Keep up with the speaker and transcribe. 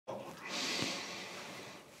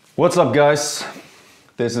What's up guys,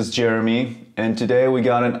 this is Jeremy and today we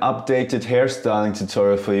got an updated hairstyling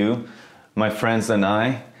tutorial for you, my friends and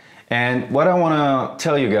I. And what I want to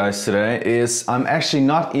tell you guys today is I'm actually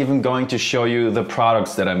not even going to show you the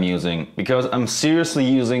products that I'm using, because I'm seriously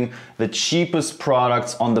using the cheapest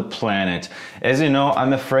products on the planet. As you know,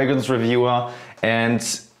 I'm a fragrance reviewer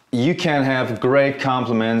and you can have great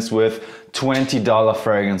compliments with $20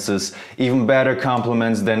 fragrances, even better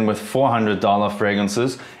compliments than with $400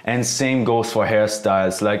 fragrances, and same goes for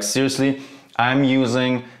hairstyles. Like seriously, I'm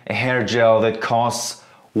using a hair gel that costs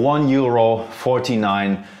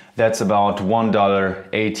 €1.49. That's about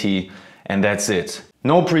 $1.80, and that's it.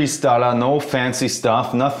 No pre-styler, no fancy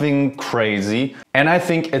stuff, nothing crazy. And I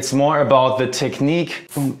think it's more about the technique,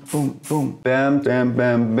 boom, boom, boom, bam, bam,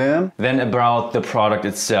 bam, bam, than about the product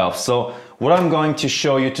itself. So what I'm going to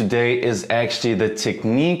show you today is actually the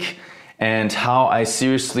technique and how I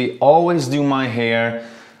seriously always do my hair,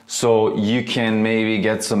 so you can maybe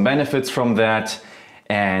get some benefits from that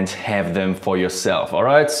and have them for yourself. All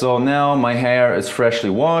right, so now my hair is freshly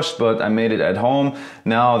washed, but I made it at home.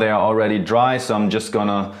 Now they are already dry, so I'm just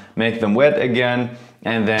gonna make them wet again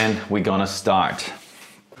and then we're gonna start.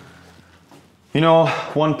 You know,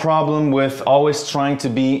 one problem with always trying to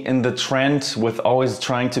be in the trend, with always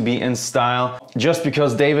trying to be in style, just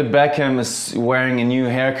because David Beckham is wearing a new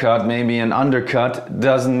haircut, maybe an undercut,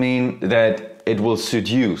 doesn't mean that it will suit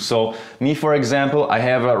you. So me, for example, I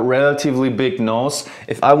have a relatively big nose.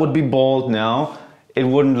 If I would be bald now, it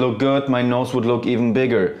wouldn't look good. My nose would look even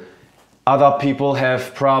bigger. Other people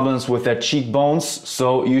have problems with their cheekbones,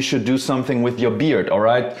 so you should do something with your beard, all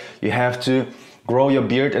right? You have to grow your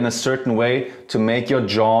beard in a certain way to make your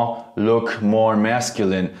jaw look more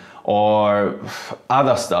masculine, or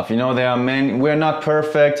other stuff. You know, there are many, we're not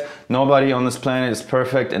perfect. Nobody on this planet is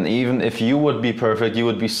perfect. And even if you would be perfect, you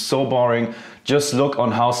would be so boring. Just look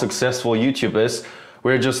on how successful YouTube is.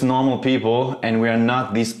 We're just normal people and we are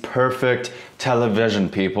not these perfect television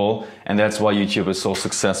people. And that's why YouTube is so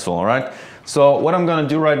successful, all right? So what I'm gonna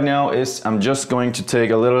do right now is I'm just going to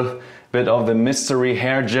take a little bit of the mystery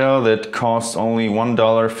hair gel that costs only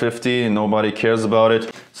 $1.50 and nobody cares about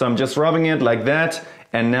it. So I'm just rubbing it like that.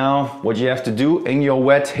 And now what you have to do in your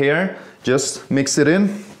wet hair, just mix it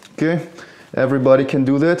in, okay? Everybody can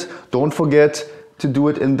do that. Don't forget to do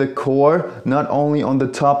it in the core, not only on the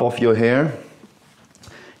top of your hair.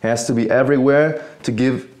 It has to be everywhere to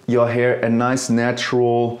give your hair a nice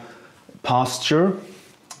natural posture.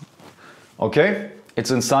 Okay,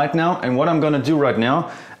 it's inside now. And what I'm gonna do right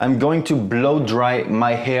now, I'm going to blow dry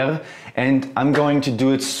my hair, and I'm going to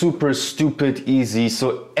do it super stupid easy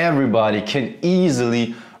so everybody can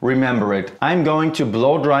easily remember it. I'm going to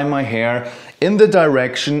blow dry my hair in the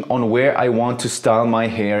direction on where I want to style my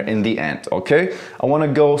hair in the end, okay? I want to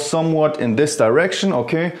go somewhat in this direction,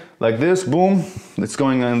 okay? Like this, boom, it's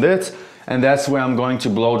going in this, and that's where I'm going to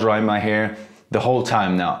blow dry my hair the whole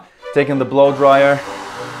time now. Taking the blow dryer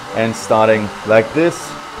and starting like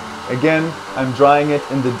this. Again, I'm drying it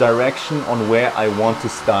in the direction on where I want to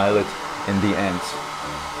style it in the end.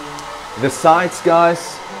 The sides,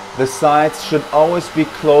 guys, the sides should always be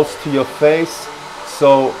close to your face,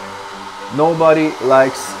 so nobody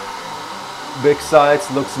likes big sides,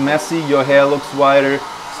 looks messy, your hair looks wider.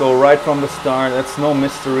 So right from the start, that's no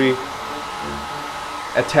mystery,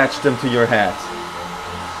 attach them to your head.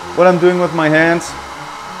 What I'm doing with my hands,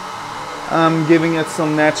 I'm giving it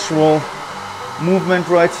some natural movement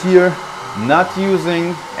right here, not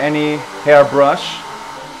using any hairbrush.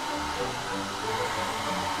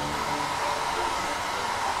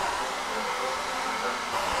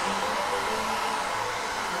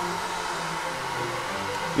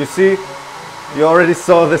 You see, you already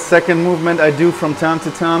saw the second movement I do from time to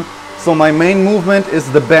time. So my main movement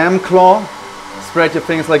is the bam claw. Spread your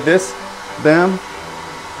fingers like this, bam.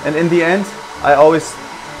 And in the end, I always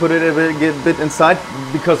put it a bit inside,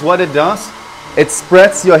 because what it does, it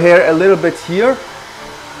spreads your hair a little bit here,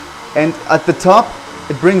 and at the top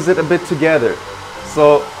it brings it a bit together.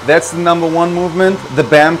 So that's the number one movement, the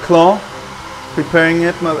bam claw, preparing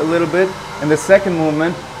it a little bit. And the second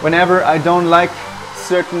movement, whenever I don't like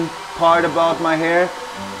certain part about my hair,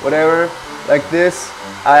 whatever, like this,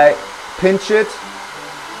 I pinch it,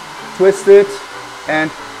 twist it, and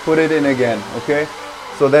put it in again, okay?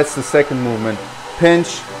 So that's the second movement.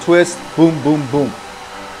 Pinch, twist, boom, boom, boom.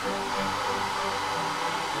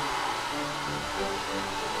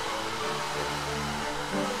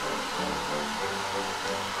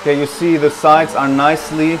 Okay, you see the sides are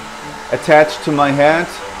nicely attached to my head.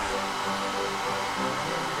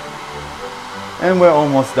 And we're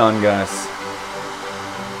almost done, guys.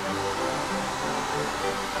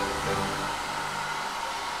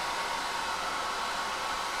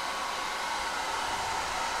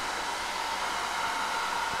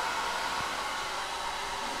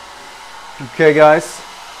 Okay guys,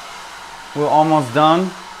 we're almost done.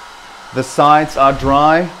 The sides are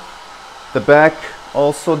dry, the back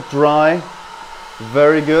also dry.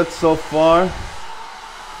 Very good so far.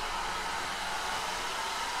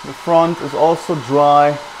 The front is also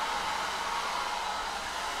dry.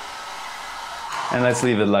 And let's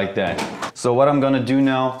leave it like that. So what I'm gonna do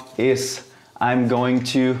now is I don't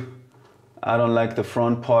like the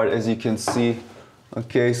front part, as you can see.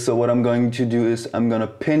 Okay, so what I'm going to do is I'm gonna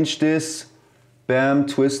pinch this, bam,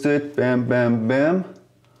 twist it, bam, bam, bam.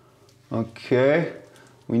 Okay,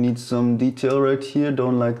 we need some detail right here,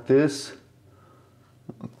 don't like this.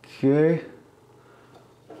 Okay.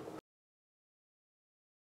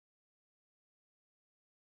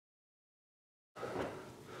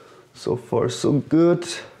 So far so good.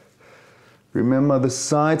 Remember, the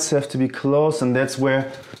sides have to be close, and that's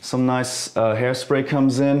where some nice hairspray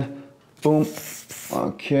comes in. Boom.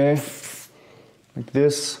 Okay. Like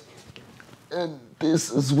this. And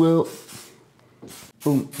this as well.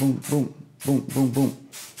 Boom, boom, boom, boom, boom, boom.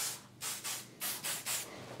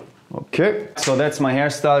 Okay. So that's my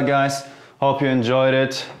hairstyle, guys. Hope you enjoyed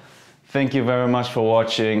it. Thank you very much for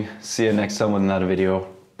watching. See you next time with another video.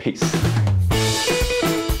 Peace.